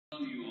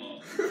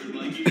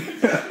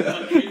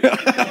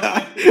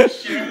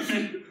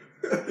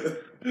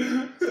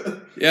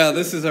Yeah,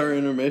 this is our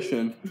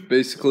intermission.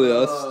 Basically,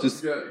 us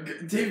just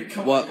David,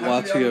 come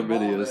watching our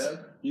videos. Man.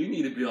 You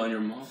need to be on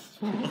your mom.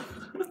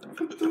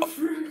 What the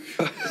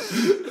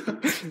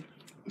frick?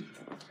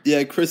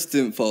 Yeah, Chris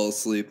didn't fall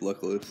asleep,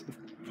 luckily.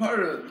 Part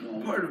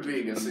of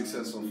being a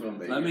successful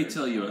filmmaker. Let me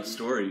tell you a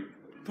story.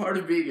 Part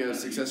of being a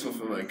successful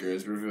filmmaker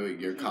is reviewing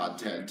your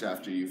content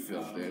after you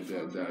filmed it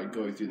and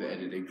going through the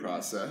editing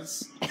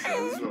process.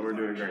 So this is what we're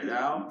doing right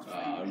now.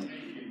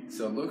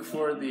 So look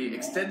for the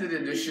extended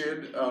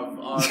edition of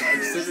our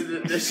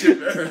extended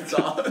edition Earth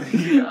Off.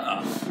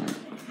 Yeah.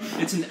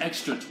 It's an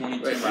extra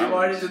 22 Wait, hours.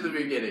 rewind it to the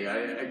beginning.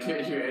 I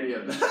can't hear any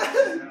of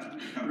that.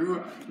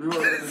 Rewind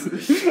it to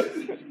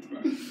the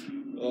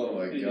Oh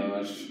my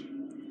gosh.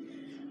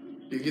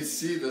 You can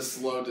see the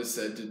slow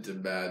descent into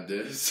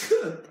madness.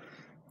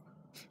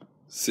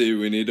 See,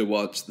 we need to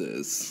watch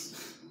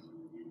this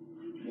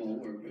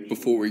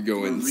before we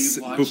go in.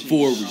 How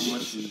Before we. do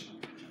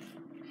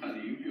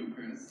you feel,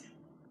 Chris?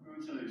 Let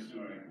me tell you a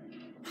story.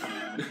 One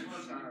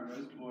time, I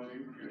was boy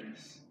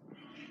Chris,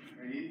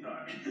 and he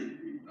thought he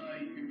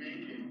could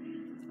make it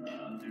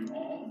through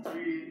all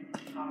 3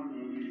 Hobbit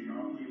movies and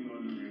all 3 Lord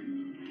of the Rings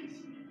movies.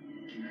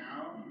 And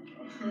now,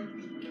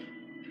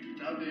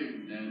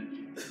 David's dead.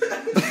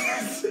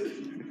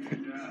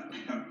 Yeah,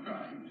 I'm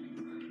crying.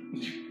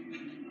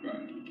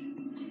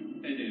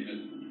 Hey, David.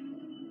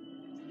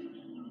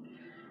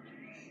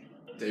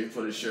 Dave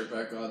put his shirt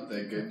back on,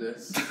 thank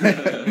goodness.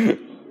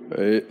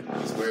 Right.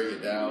 He's wearing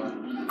it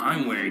down.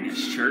 I'm wearing a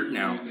shirt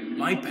now.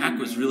 My back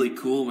was really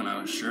cool when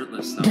I was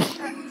shirtless, though.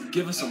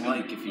 Give us a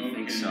like if you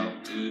think so.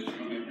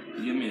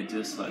 Give me a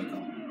dislike.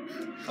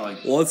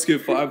 Well, let's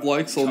get 5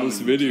 likes on this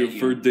video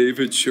for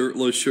David's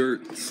shirtless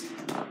shirts.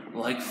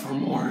 Like for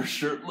more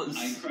shirtless.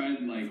 I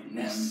cried like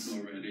once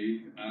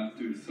already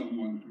after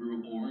someone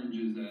threw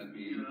oranges at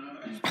me.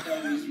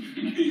 That was me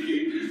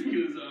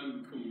because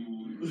I'm cool.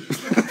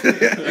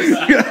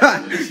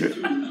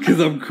 Because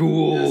I'm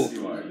cool. Yes,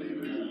 you are,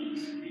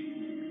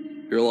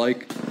 David. You're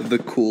like the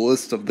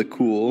coolest of the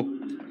cool.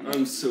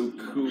 I'm so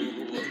cool.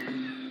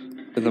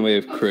 And then we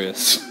have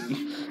Chris.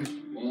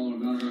 Well,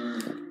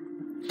 another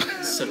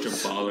Such a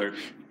baller.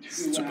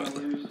 Such a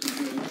baller.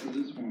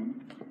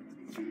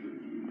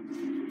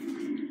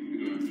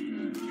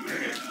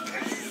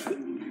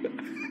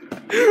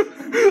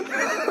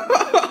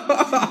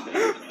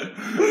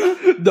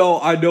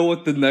 No, I know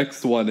what the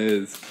next one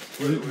is.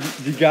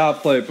 You gotta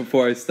play it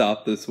before I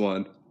stop this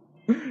one.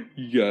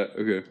 You got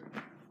okay.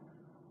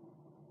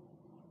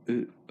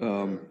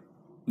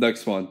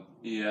 Next one.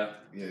 Yeah.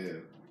 Yeah. Yeah.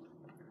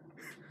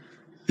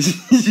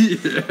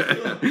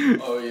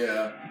 Oh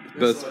yeah.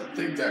 Best.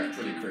 Things act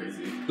pretty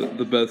crazy.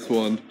 The best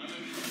one.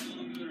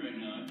 Right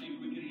now, I think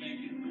we can make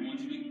it. But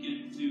once we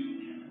get to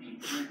the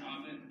 3rd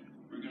Hobbit,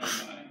 we're gonna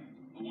die.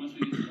 But once we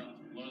get to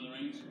Lord of the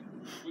Rings,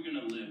 we're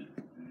gonna live.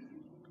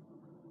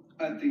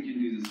 I think you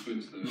need to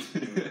switch those.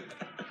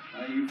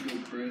 How do you feel,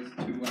 Chris?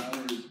 2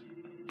 hours.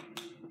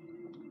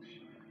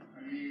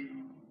 I mean,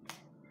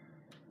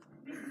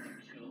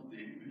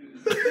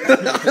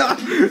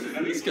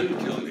 He's gonna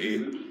kill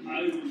me.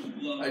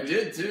 I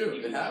did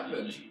too. It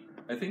happened.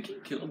 I think he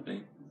killed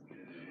me.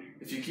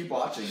 If you keep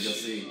watching, you'll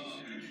see.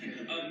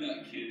 I'm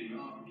not kidding.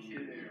 I'm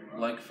kidding.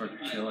 Like for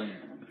killing.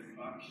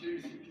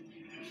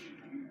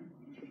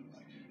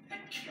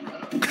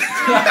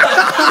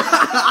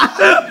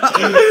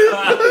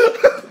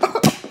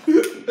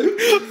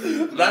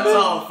 That's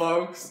all,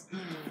 folks.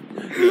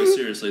 No,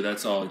 seriously,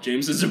 that's all.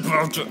 James is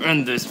about to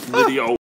end this video.